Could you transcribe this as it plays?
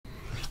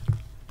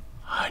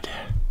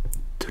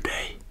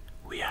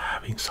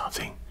having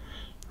something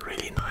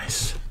really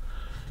nice.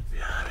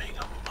 We're having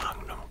a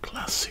Magnum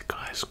classic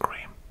ice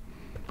cream.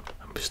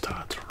 And we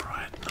start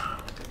right now.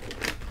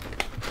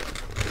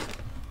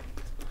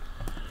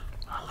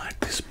 I like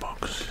this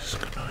box, it's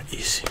gonna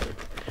easy to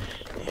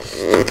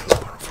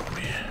open from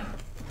here.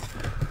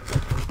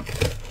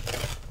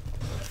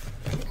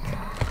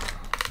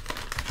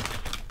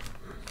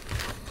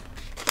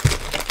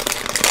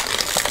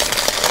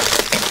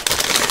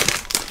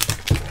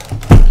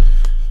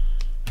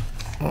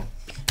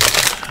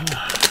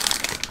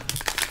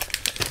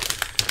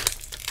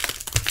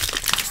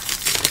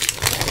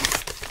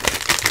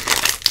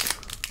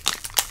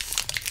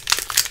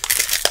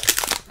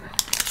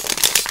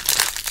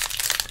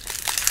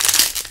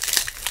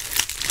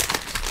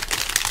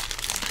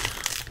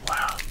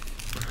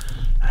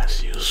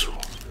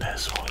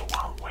 There's only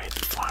one way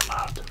to find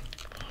out.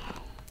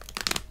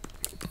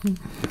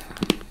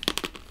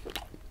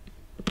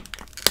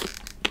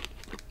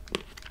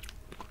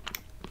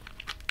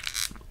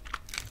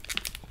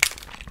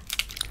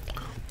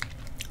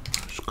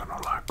 It's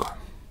gonna like a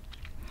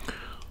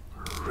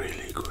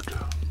really good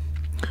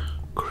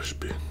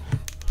crispy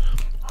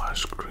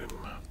ice cream.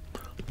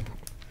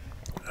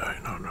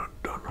 No,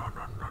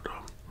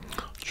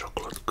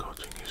 chocolate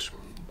coating is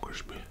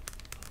crispy.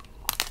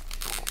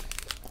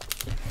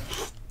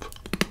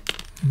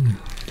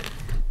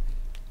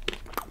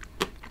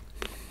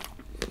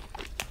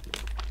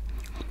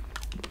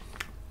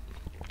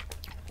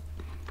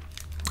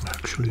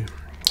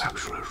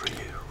 Actually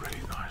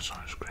really nice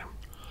ice cream.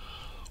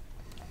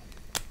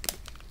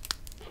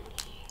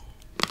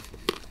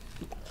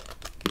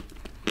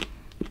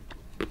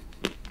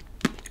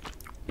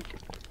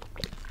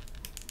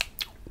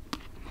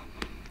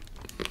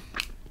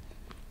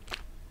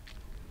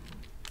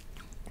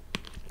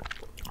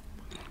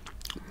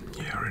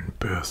 Here in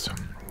Perth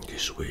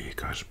this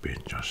week has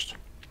been just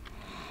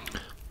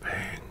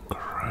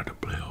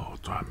incredibly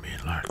hot. I mean,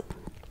 like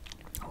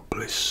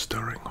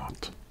blistering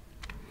hot.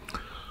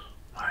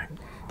 Like,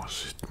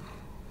 was it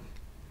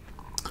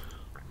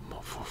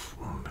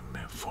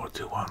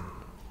 41,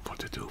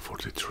 42,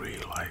 43,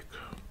 like,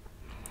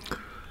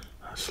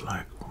 that's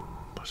like,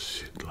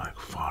 was it like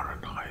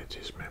Fahrenheit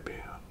is maybe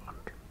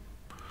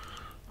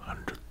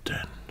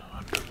 110,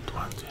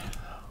 120.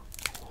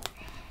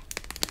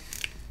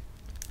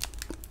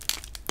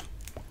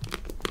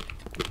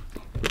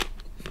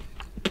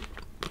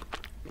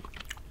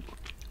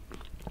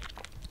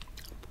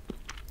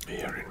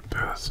 Here in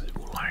Perth,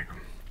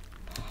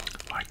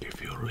 like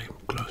if you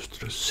live close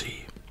to the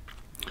sea,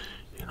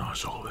 you know,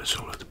 it's always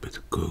a little bit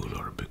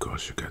cooler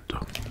because you get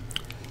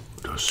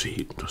the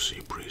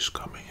sea breeze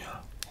coming.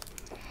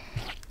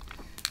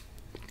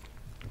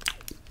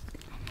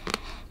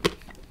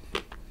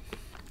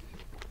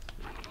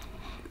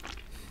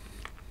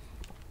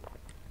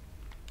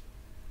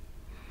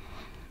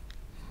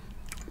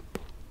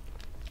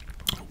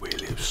 We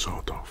live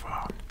sort of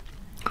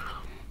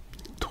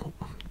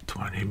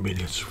 20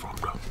 minutes from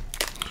the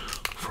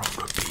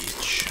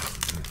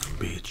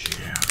beach,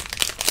 yeah.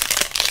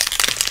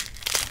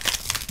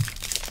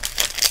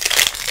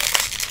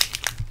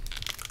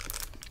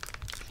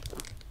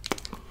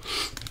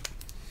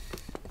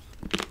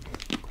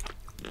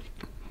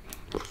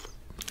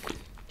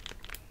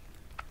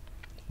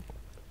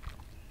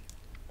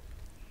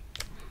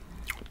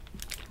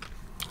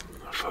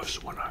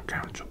 First, when I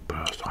came to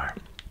Perth, I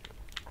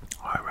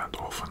went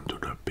often to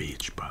the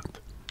beach, but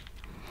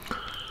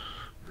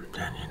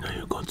then, you know,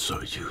 you got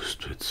so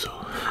used to it,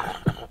 so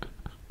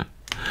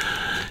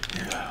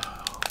yeah.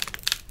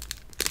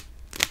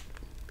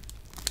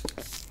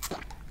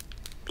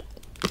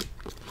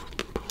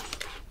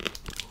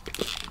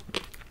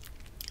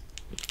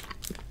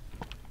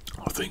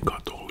 I think I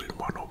told in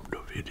one of the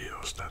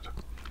videos that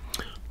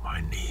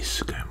my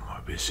niece came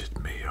to visit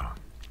me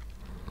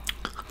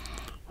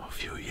a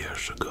few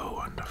years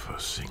ago, and the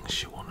first thing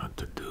she wanted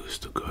to do is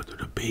to go to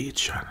the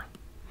beach, and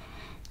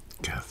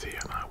Kathy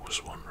and I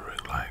was wondering,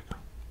 like,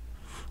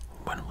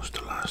 when was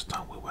the last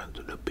time we went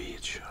to the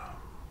beach?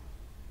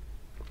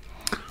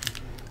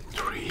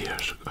 3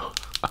 years ago.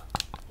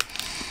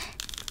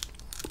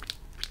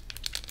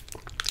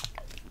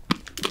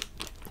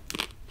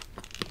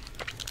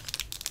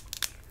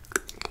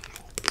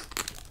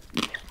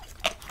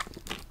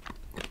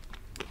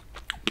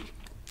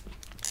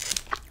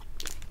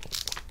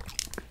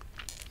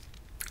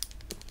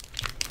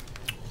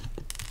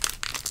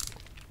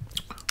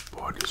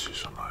 Boy, this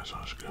is a nice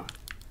ice cream.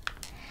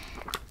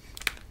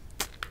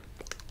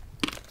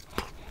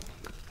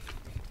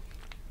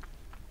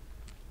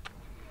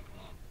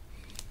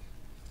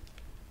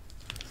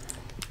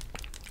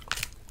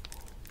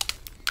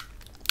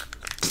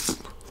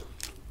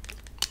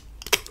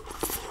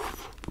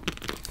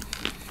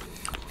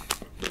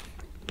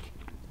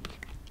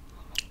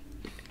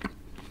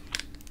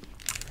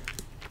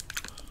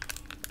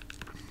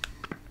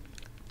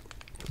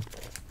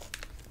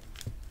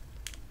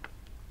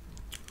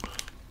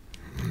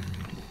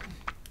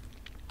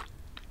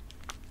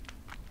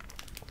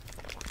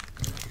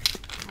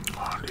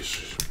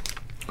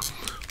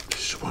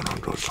 This is what one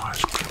of those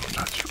ice creams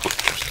that you could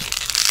just...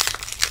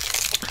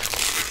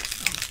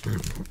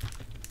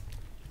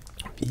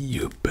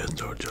 You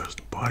better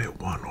just buy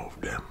one of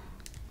them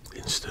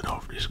instead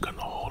of this kind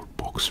of whole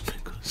box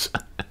because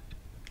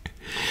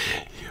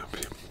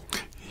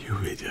you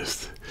will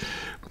just...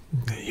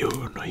 You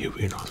will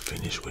not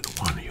finish with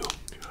one, you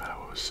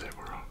have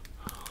several.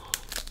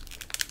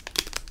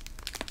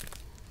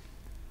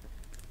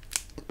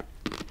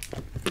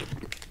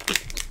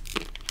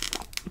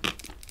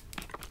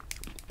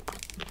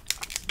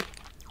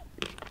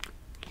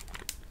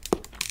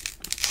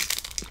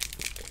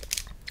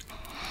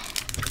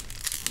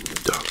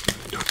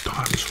 The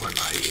times when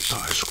I eat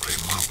ice cream,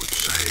 I would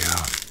say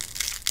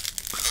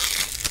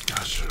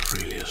that's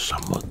really a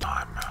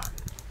summertime.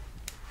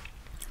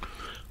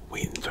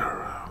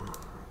 Winter,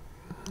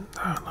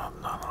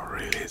 no,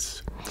 really,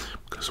 it's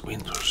because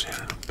winters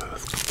here in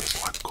Perth can be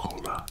quite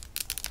cold.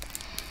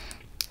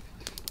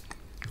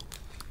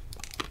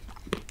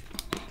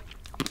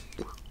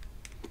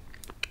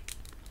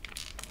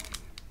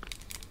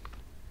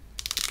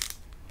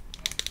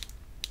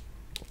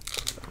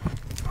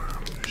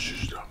 This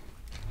is the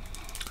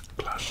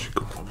classic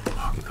from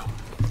Magnum,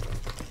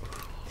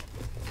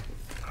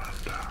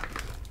 and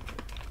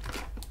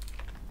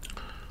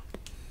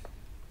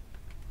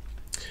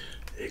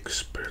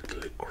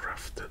expertly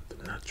crafted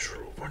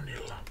natural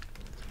vanilla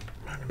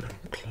Magnum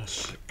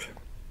classic.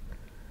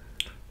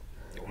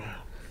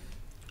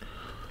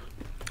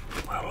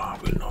 Well, I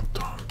will not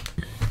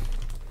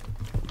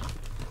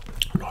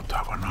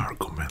have an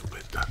argument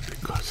with that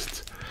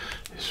because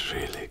it's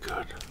really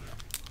good.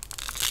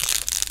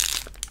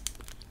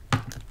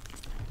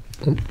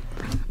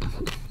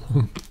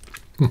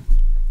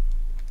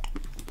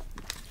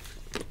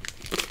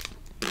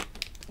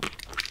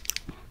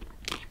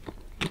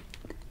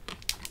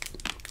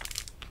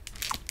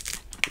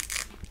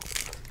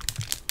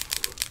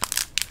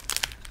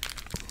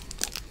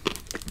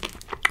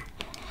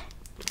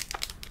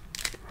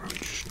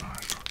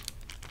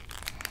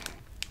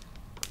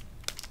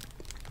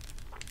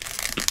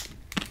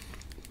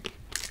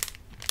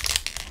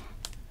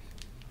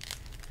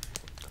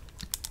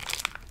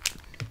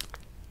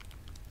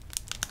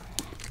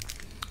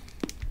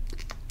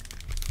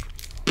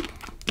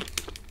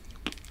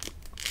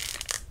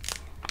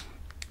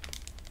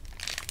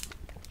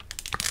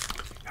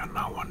 And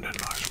now and then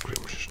ice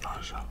cream is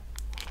nicer.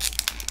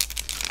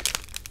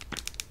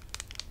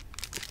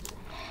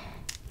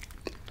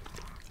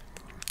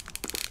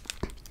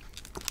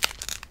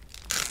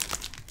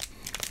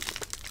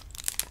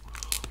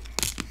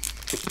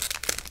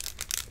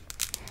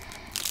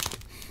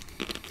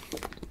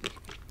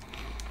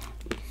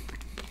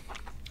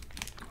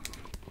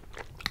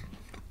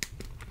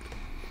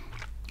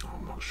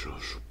 I'm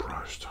actually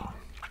surprised how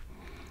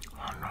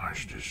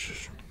nice this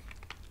is.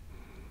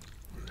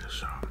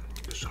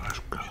 This ice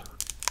cream.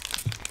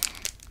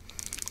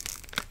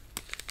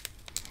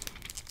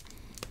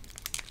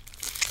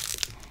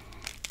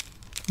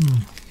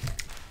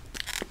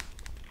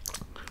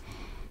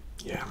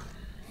 Yeah.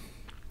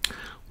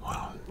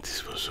 Well,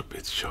 this was a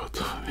bit short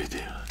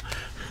video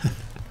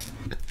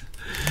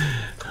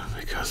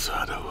because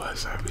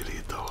otherwise I will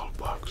eat the whole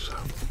box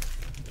of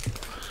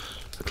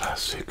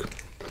classic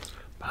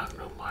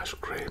Magnum ice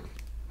cream.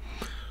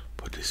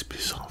 But this be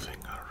something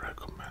I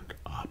recommend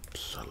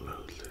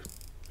absolutely.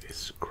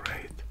 It's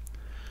great,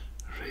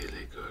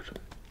 really good,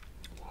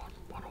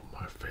 one of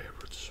my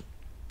favorites.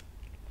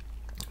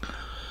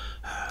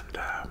 And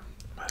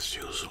as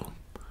usual,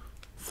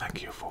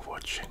 thank you for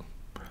watching.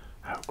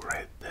 Have a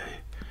great day,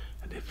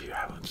 and if you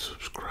haven't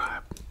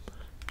subscribed,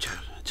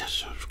 just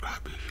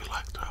subscribe if you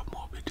like to have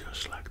more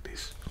videos like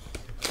this.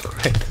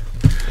 Great.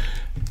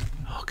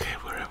 Okay,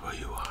 wherever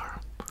you are,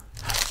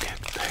 have a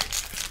good day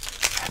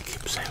and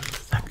keep safe.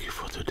 Thank you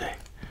for today.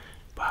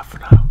 Bye for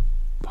now.